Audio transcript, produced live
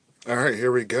Alright,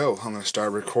 here we go. I'm gonna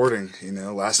start recording.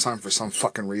 Last time for some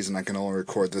fucking reason I can only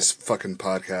record this fucking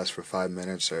podcast for 5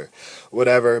 minutes or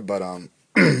whatever, but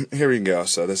here we go.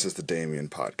 So this is the Damien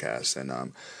podcast,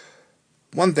 and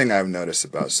one thing I've noticed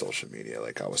about social media,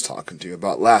 like I was talking to you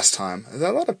about last time, is that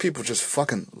a lot of people just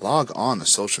fucking log on to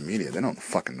social media. They don't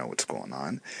fucking know what's going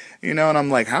on. And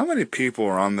I'm like, how many people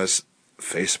are on this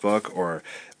Facebook or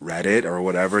Reddit or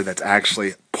whatever that's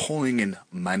actually pulling in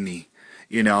money?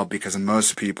 Because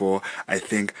most people, I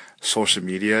think social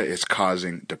media is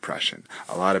causing depression.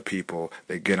 A lot of people,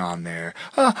 they get on there,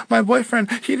 my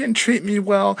boyfriend, he didn't treat me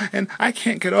well, and I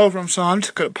can't get over him, so I'm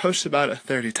just going to post about it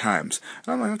 30 times.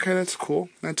 And I'm like, okay, that's cool,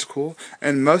 that's cool.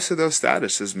 And most of those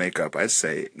statuses make up, I'd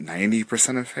say,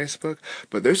 90% of Facebook,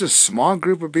 but there's a small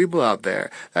group of people out there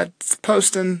that's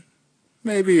posting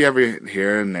maybe every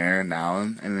here and there, now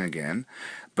and again,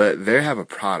 but they have a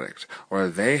product or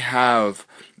they have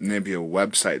maybe a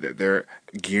website that they're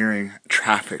gearing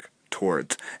traffic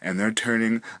towards, and they're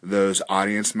turning those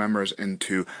audience members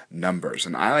into numbers.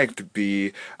 And I like to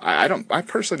be, I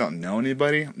personally don't know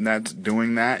anybody that's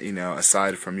doing that,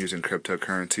 aside from using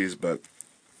cryptocurrencies, but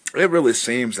it really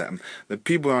seems that the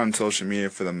people on social media,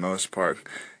 for the most part,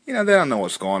 they don't know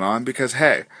what's going on because,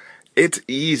 hey, it's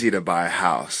easy to buy a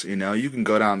house. You can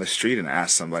go down the street and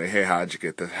ask somebody, hey, how'd you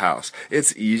get this house?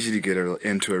 It's easy to get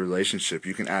into a relationship.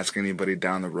 You can ask anybody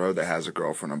down the road that has a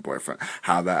girlfriend or boyfriend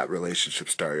how that relationship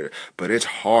started. But it's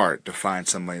hard to find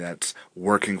somebody that's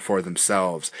working for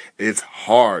themselves. It's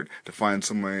hard to find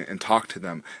somebody and talk to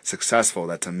them successful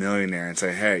that's a millionaire and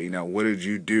say, hey, what did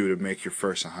you do to make your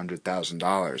first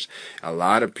 $100,000? A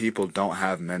lot of people don't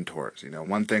have mentors.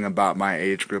 One thing about my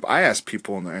age group, I ask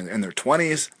people in their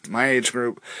 20s, my age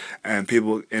group, and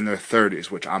people in their 30s,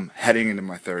 which I'm heading into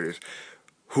my 30s,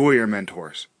 who are your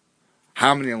mentors?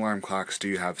 How many alarm clocks do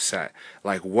you have set?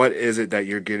 Like, what is it that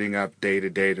you're getting up day to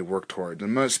day to work towards?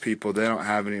 And most people, they don't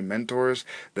have any mentors.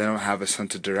 They don't have a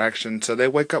sense of direction. So they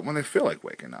wake up when they feel like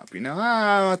waking up.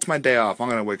 It's my day off. I'm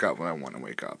going to wake up when I want to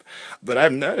wake up. But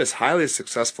I've noticed highly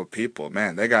successful people,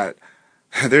 man,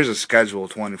 there's a schedule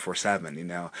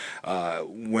 24/7,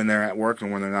 when they're at work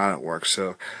and when they're not at work.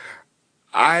 So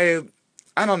I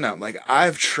I don't know. Like,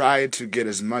 I've tried to get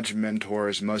as much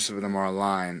mentors, most of them are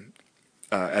online,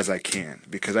 as I can,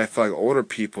 because I feel like older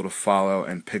people to follow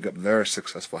and pick up their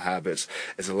successful habits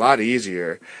is a lot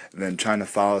easier than trying to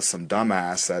follow some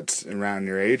dumbass that's around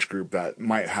your age group that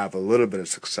might have a little bit of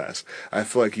success. I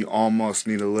feel like you almost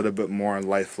need a little bit more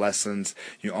life lessons.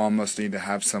 You almost need to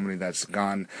have somebody that's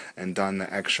gone and done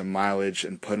the extra mileage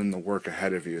and put in the work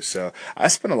ahead of you. So I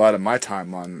spend a lot of my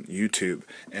time on YouTube,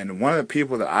 and one of the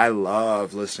people that I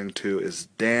love listening to is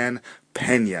Dan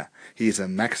Pena. He's a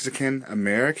Mexican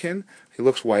American. He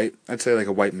looks white. I'd say like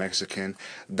a white Mexican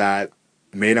that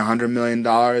made $100 million,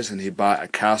 and he bought a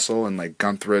castle in like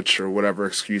Gunthridge or whatever.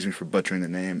 Excuse me for butchering the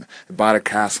name. He bought a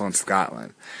castle in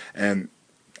Scotland, and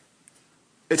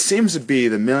it seems to be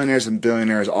the millionaires and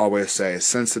billionaires always say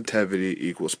sensitivity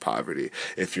equals poverty.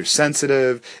 If you're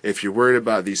sensitive, if you're worried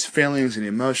about these feelings and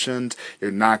emotions,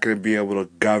 you're not going to be able to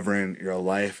govern your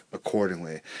life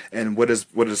accordingly. And what is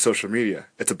social media?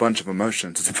 It's a bunch of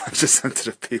emotions. It's a bunch of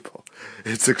sensitive people.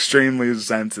 It's extremely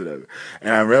sensitive.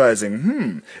 And I'm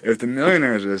realizing, if the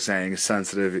millionaires are saying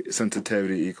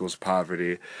sensitivity equals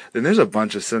poverty, then there's a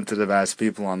bunch of sensitive ass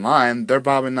people online. They're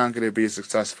probably not going to be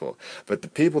successful. But the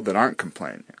people that aren't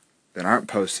complaining, that aren't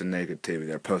posting negativity,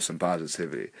 they're posting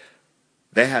positivity,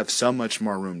 they have so much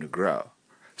more room to grow.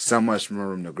 So much more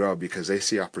room to grow because they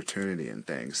see opportunity in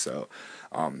things. So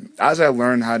as I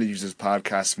learn how to use this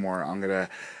podcast more, I'm going to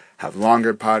have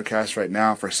longer podcasts. Right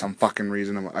now, for some fucking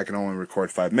reason, I can only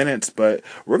record 5 minutes, but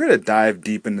we're going to dive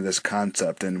deep into this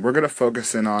concept, and we're going to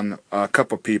focus in on a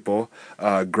couple people.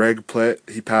 Greg Plitt,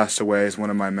 he passed away, is one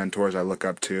of my mentors I look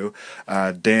up to.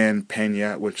 Dan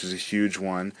Pena, which is a huge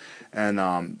one.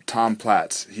 And Tom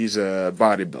Platz, he's a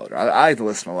bodybuilder. I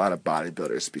listen to a lot of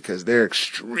bodybuilders because they're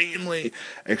extremely,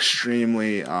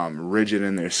 extremely rigid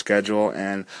in their schedule.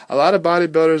 And a lot of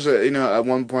bodybuilders, at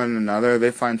one point or another,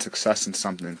 they find success in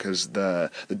something because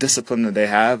the discipline that they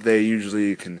have, they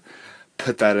usually can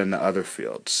put that into other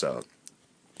fields. So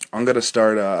I'm going to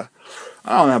start, I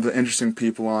don't have interesting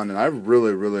people on, and I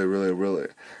really, really, really, really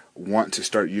want to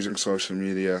start using social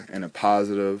media in a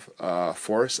positive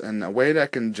force and a way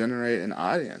that can generate an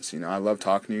audience. I love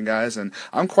talking to you guys, and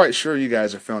I'm quite sure you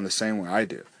guys are feeling the same way I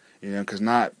do. Because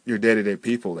not your day-to-day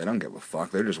people, they don't give a fuck.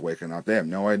 They're just waking up. They have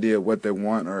no idea what they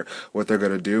want or what they're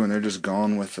going to do, and they're just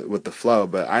going with the flow.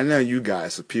 But I know you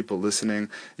guys, the people listening,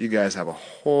 you guys have a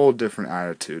whole different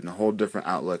attitude and a whole different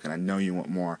outlook, and I know you want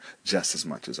more just as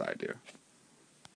much as I do.